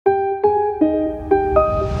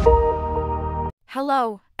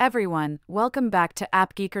Hello, everyone, welcome back to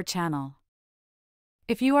AppGeeker channel.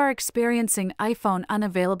 If you are experiencing iPhone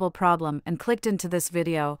unavailable problem and clicked into this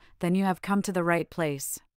video, then you have come to the right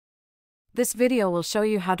place. This video will show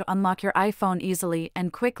you how to unlock your iPhone easily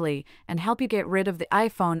and quickly and help you get rid of the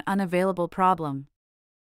iPhone unavailable problem.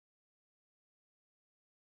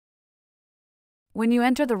 When you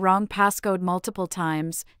enter the wrong passcode multiple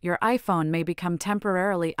times, your iPhone may become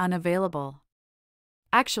temporarily unavailable.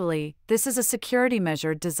 Actually, this is a security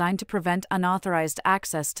measure designed to prevent unauthorized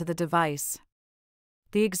access to the device.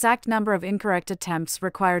 The exact number of incorrect attempts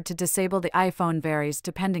required to disable the iPhone varies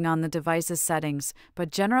depending on the device's settings,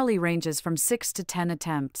 but generally ranges from 6 to 10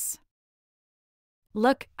 attempts.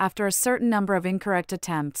 Look, after a certain number of incorrect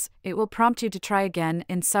attempts, it will prompt you to try again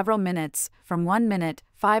in several minutes, from 1 minute,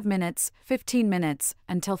 5 minutes, 15 minutes,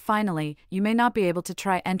 until finally, you may not be able to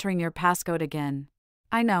try entering your passcode again.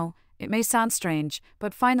 I know, it may sound strange,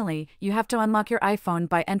 but finally, you have to unlock your iPhone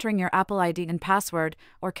by entering your Apple ID and password,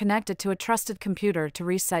 or connect it to a trusted computer to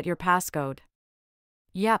reset your passcode.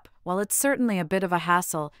 Yep, while it's certainly a bit of a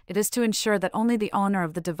hassle, it is to ensure that only the owner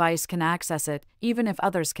of the device can access it, even if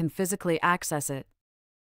others can physically access it.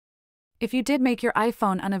 If you did make your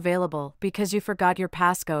iPhone unavailable because you forgot your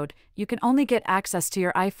passcode, you can only get access to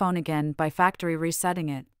your iPhone again by factory resetting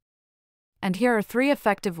it. And here are 3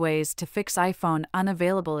 effective ways to fix iPhone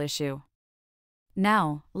unavailable issue.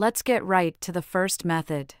 Now, let's get right to the first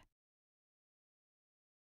method.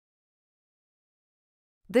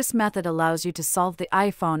 This method allows you to solve the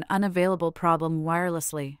iPhone unavailable problem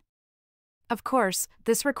wirelessly. Of course,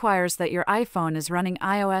 this requires that your iPhone is running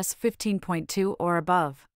iOS 15.2 or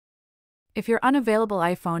above. If your unavailable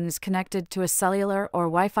iPhone is connected to a cellular or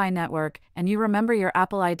Wi-Fi network and you remember your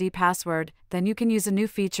Apple ID password, then you can use a new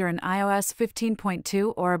feature in iOS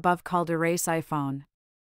 15.2 or above called Erase iPhone.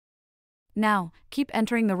 Now, keep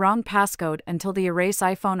entering the wrong passcode until the Erase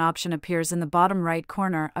iPhone option appears in the bottom right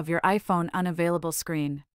corner of your iPhone unavailable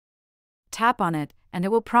screen. Tap on it, and it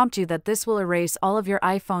will prompt you that this will erase all of your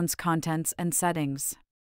iPhone's contents and settings.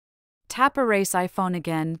 Tap Erase iPhone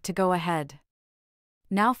again to go ahead.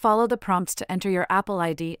 Now follow the prompts to enter your Apple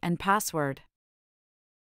ID and password.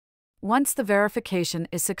 Once the verification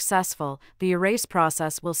is successful, the erase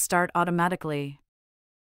process will start automatically.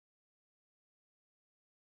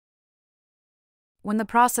 When the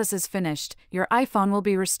process is finished, your iPhone will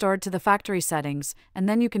be restored to the factory settings, and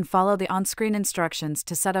then you can follow the on-screen instructions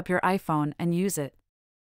to set up your iPhone and use it.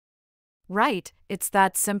 Right, it's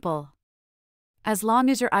that simple. As long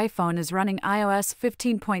as your iPhone is running iOS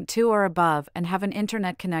 15.2 or above and have an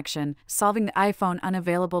internet connection, solving the iPhone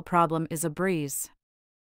unavailable problem is a breeze.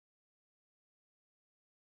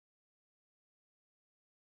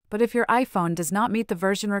 But if your iPhone does not meet the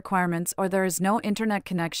version requirements or there is no internet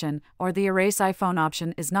connection or the Erase iPhone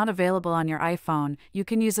option is not available on your iPhone, you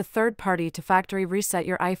can use a third party to factory reset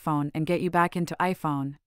your iPhone and get you back into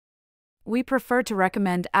iPhone. We prefer to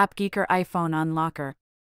recommend AppGeeker iPhone Unlocker.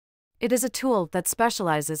 It is a tool that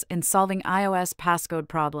specializes in solving iOS passcode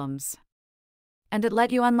problems. And it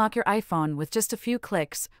let you unlock your iPhone with just a few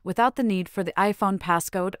clicks, without the need for the iPhone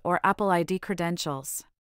passcode or Apple ID credentials.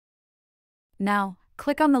 Now,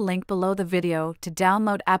 click on the link below the video to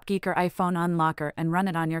download AppGeeker iPhone Unlocker and run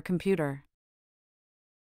it on your computer.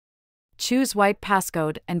 Choose White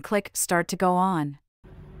Passcode and click Start to go on.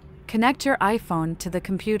 Connect your iPhone to the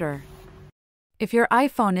computer. If your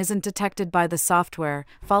iPhone isn't detected by the software,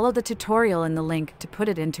 follow the tutorial in the link to put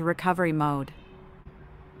it into recovery mode.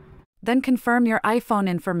 Then confirm your iPhone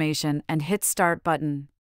information and hit Start button.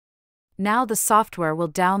 Now the software will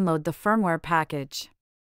download the firmware package.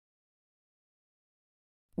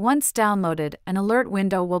 Once downloaded, an alert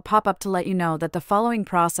window will pop up to let you know that the following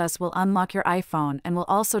process will unlock your iPhone and will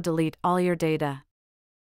also delete all your data.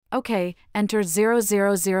 OK, enter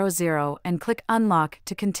 0000 and click Unlock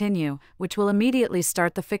to continue, which will immediately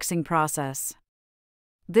start the fixing process.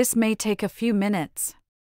 This may take a few minutes.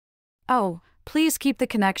 Oh, please keep the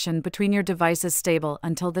connection between your devices stable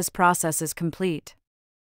until this process is complete.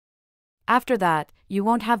 After that, you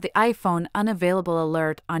won't have the iPhone unavailable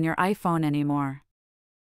alert on your iPhone anymore.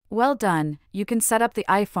 Well done, you can set up the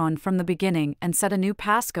iPhone from the beginning and set a new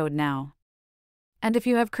passcode now. And if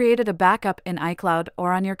you have created a backup in iCloud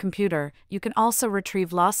or on your computer, you can also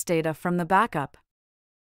retrieve lost data from the backup.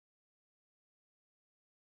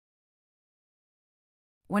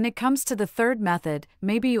 When it comes to the third method,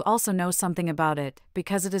 maybe you also know something about it,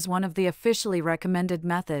 because it is one of the officially recommended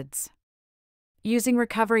methods. Using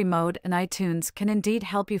recovery mode and iTunes can indeed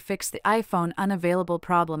help you fix the iPhone unavailable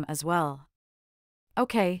problem as well.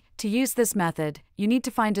 Okay, to use this method, you need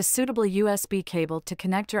to find a suitable USB cable to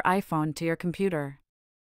connect your iPhone to your computer.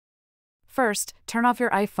 First, turn off your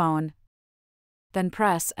iPhone. Then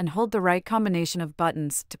press and hold the right combination of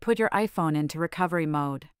buttons to put your iPhone into recovery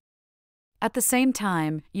mode. At the same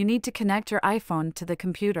time, you need to connect your iPhone to the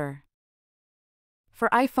computer. For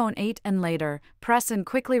iPhone 8 and later, press and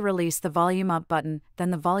quickly release the volume up button,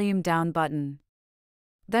 then the volume down button.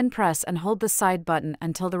 Then press and hold the side button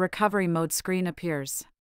until the recovery mode screen appears.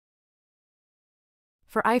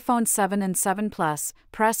 For iPhone 7 and 7 Plus,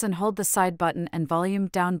 press and hold the side button and volume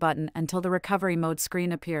down button until the recovery mode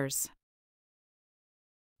screen appears.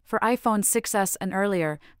 For iPhone 6s and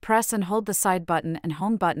earlier, press and hold the side button and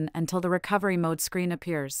home button until the recovery mode screen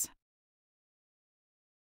appears.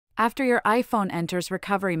 After your iPhone enters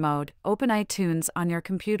recovery mode, open iTunes on your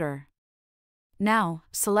computer. Now,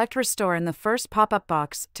 select Restore in the first pop-up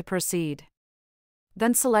box to proceed.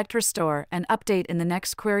 Then select Restore and Update in the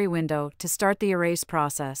next query window to start the erase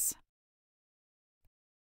process.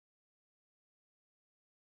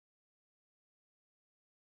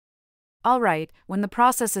 Alright, when the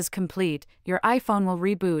process is complete, your iPhone will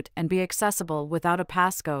reboot and be accessible without a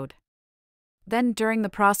passcode. Then, during the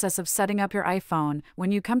process of setting up your iPhone,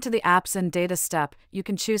 when you come to the Apps and Data step, you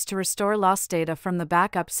can choose to restore lost data from the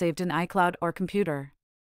backup saved in iCloud or computer.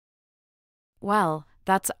 Well,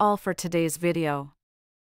 that's all for today's video.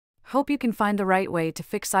 Hope you can find the right way to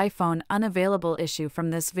fix iPhone unavailable issue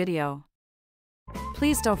from this video.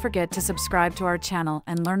 Please don't forget to subscribe to our channel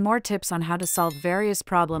and learn more tips on how to solve various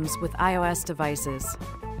problems with iOS devices.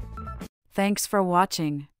 Thanks for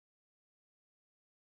watching.